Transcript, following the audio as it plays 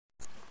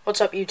What's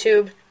up,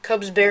 YouTube?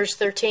 Cubs Bears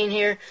 13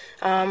 here.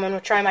 I'm going to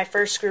try my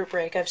first group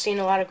break. I've seen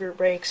a lot of group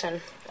breaks and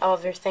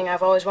everything.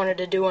 I've always wanted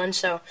to do one,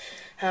 so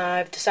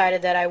I've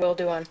decided that I will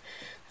do one.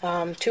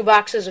 2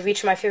 boxes of each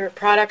of my favorite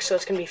products, so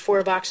it's going to be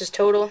 4 boxes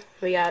total.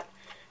 We got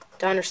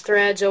Donruss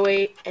Threads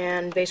 08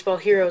 and Baseball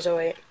Heroes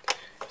 08.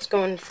 It's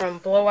going from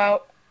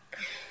Blowout,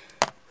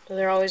 so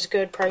they're always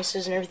good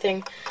prices and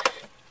everything.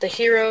 The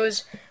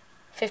Heroes,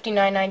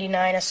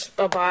 $59.99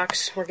 a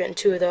box. We're getting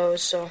 2 of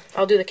those, so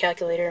I'll do the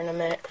calculator in a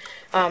minute.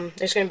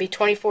 There's going to be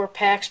 24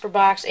 packs per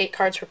box, 8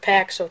 cards per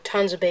pack, so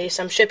tons of base.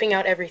 I'm shipping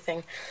out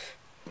everything.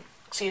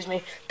 Excuse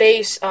me.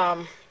 Base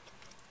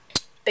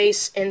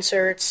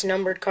inserts,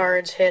 numbered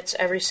cards, hits,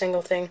 every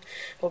single thing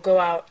will go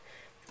out.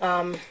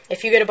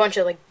 If you get a bunch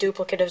of like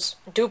duplicates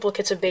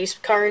of base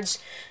cards,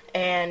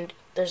 and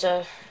there's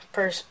a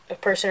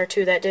person or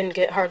two that didn't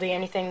get hardly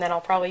anything, then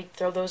I'll probably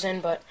throw those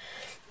in, but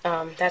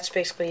that's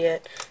basically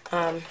it.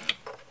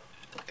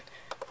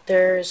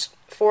 There's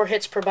 4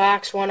 hits per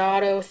box, 1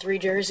 auto, 3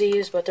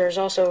 jerseys, but there's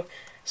also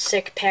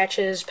sick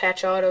patches,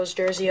 patch autos,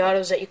 jersey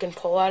autos that you can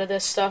pull out of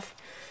this stuff,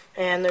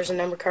 and there's a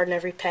number card in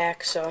every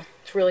pack, so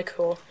it's really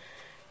cool.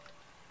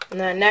 And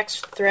then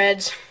next,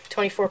 Threads,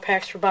 24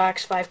 packs per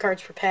box, 5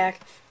 cards per pack,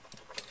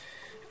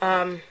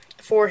 4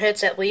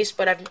 hits at least,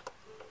 but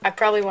I've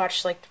probably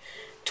watched like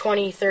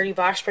 20-30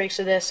 box breaks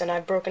of this, and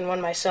I've broken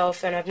one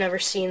myself, and I've never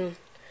seen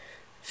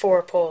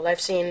 4 pulled.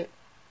 I've seen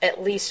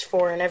at least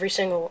 4 in every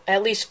single,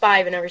 at least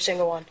 5 in every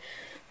single one.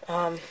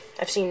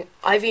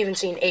 I've even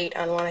seen 8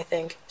 on one, I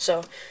think.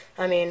 So,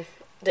 I mean,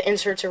 the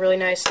inserts are really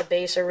nice, the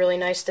base are really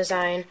nice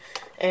design,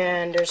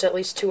 and there's at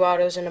least 2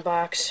 autos in a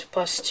box,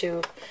 plus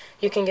 2.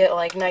 You can get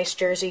like nice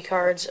jersey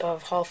cards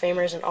of Hall of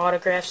Famers and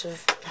autographs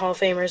of Hall of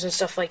Famers and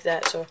stuff like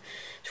that. So,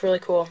 it's really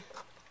cool.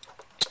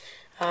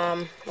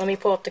 Let me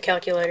pull up the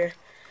calculator.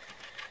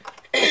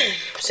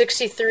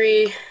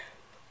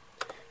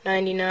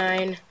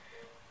 $63.99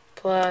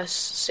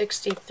 plus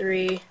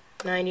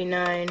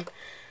 $63.99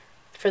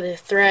 for the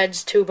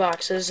Threads, 2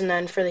 boxes, and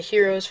then for the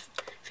Heroes,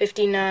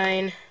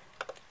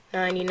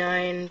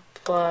 $59.99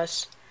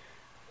 plus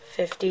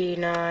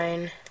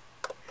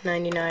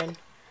 $59.99.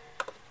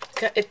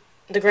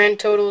 The grand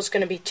total is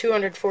going to be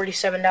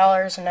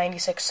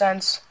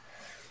 $247.96.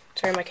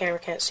 Sorry, my camera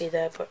can't see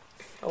that, but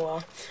oh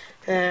well.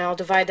 And I'll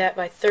divide that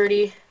by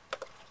 30.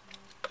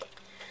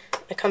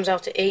 It comes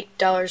out to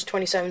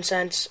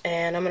 $8.27,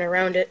 and I'm going to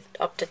round it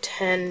up to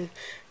 10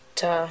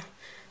 to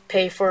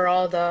pay for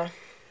all the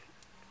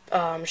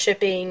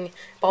shipping,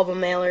 bulb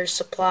mailers,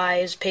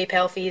 supplies,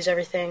 PayPal fees,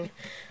 everything.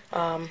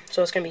 So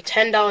it's going to be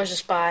 $10 a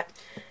spot,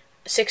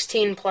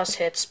 16 plus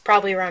hits,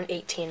 probably around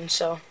 18.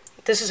 So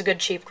this is a good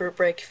cheap group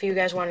break. If you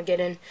guys want to get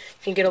in,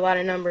 you can get a lot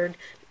of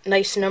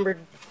nice numbered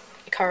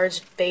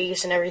cards,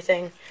 base, and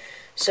everything.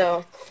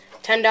 So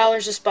 $10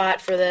 a spot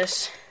for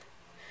this.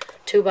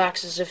 2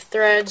 boxes of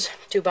Threads,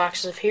 2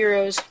 boxes of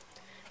Heroes,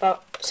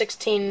 about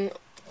 16,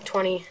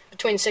 20,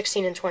 between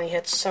 16 and 20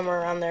 hits, somewhere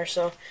around there,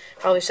 so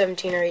probably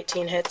 17 or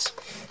 18 hits.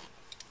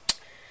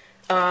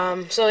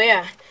 So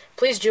yeah,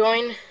 please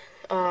join,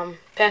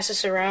 pass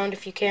this around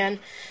if you can.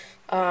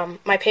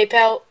 My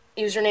PayPal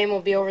username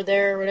will be over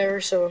there or whatever,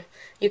 so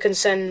you can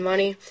send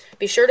money.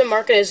 Be sure to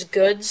mark it as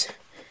goods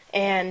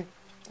and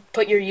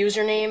put your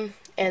username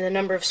and the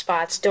number of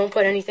spots. Don't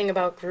put anything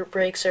about group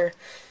breaks or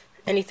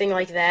anything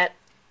like that,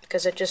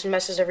 because it just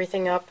messes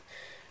everything up.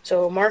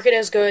 So mark it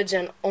as goods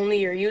and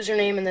only your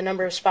username and the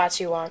number of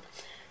spots you want.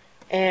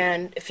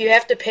 And if you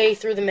have to pay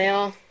through the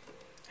mail,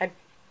 I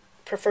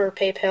prefer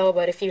PayPal,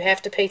 but if you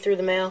have to pay through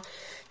the mail,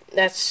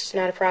 that's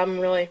not a problem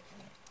really.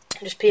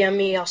 Just PM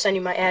me, I'll send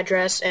you my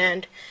address,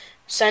 and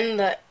send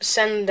the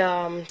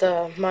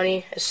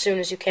money as soon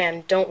as you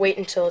can. Don't wait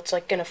until it's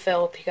like gonna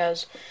fill,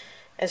 because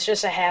it's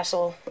just a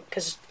hassle,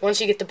 because once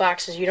you get the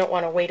boxes, you don't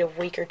want to wait a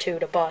week or 2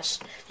 to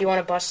bust. You want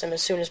to bust them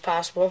as soon as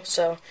possible.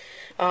 So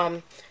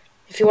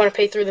if you want to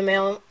pay through the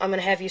mail, I'm going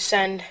to have you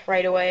send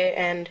right away,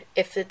 and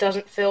if it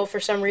doesn't fill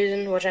for some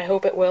reason, which I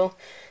hope it will,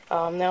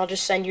 then I'll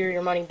just send you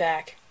your money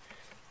back.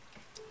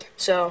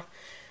 So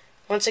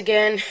once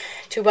again,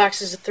 2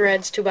 boxes of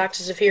Threads, 2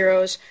 boxes of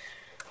Heroes,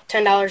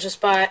 $10 a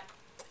spot.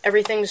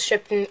 Everything's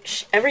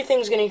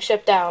getting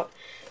shipped out.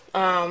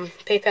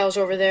 PayPal's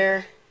over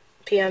there.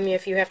 PM me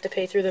if you have to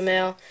pay through the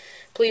mail.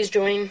 Please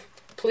join.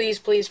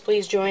 Please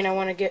join. I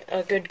want to get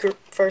a good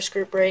first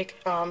group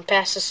break.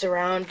 Pass this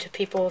around to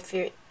people if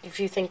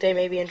you think they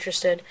may be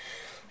interested.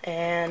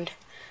 And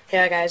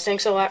yeah, guys,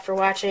 thanks a lot for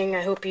watching.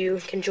 I hope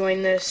you can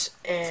join this,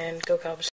 and go Cubs.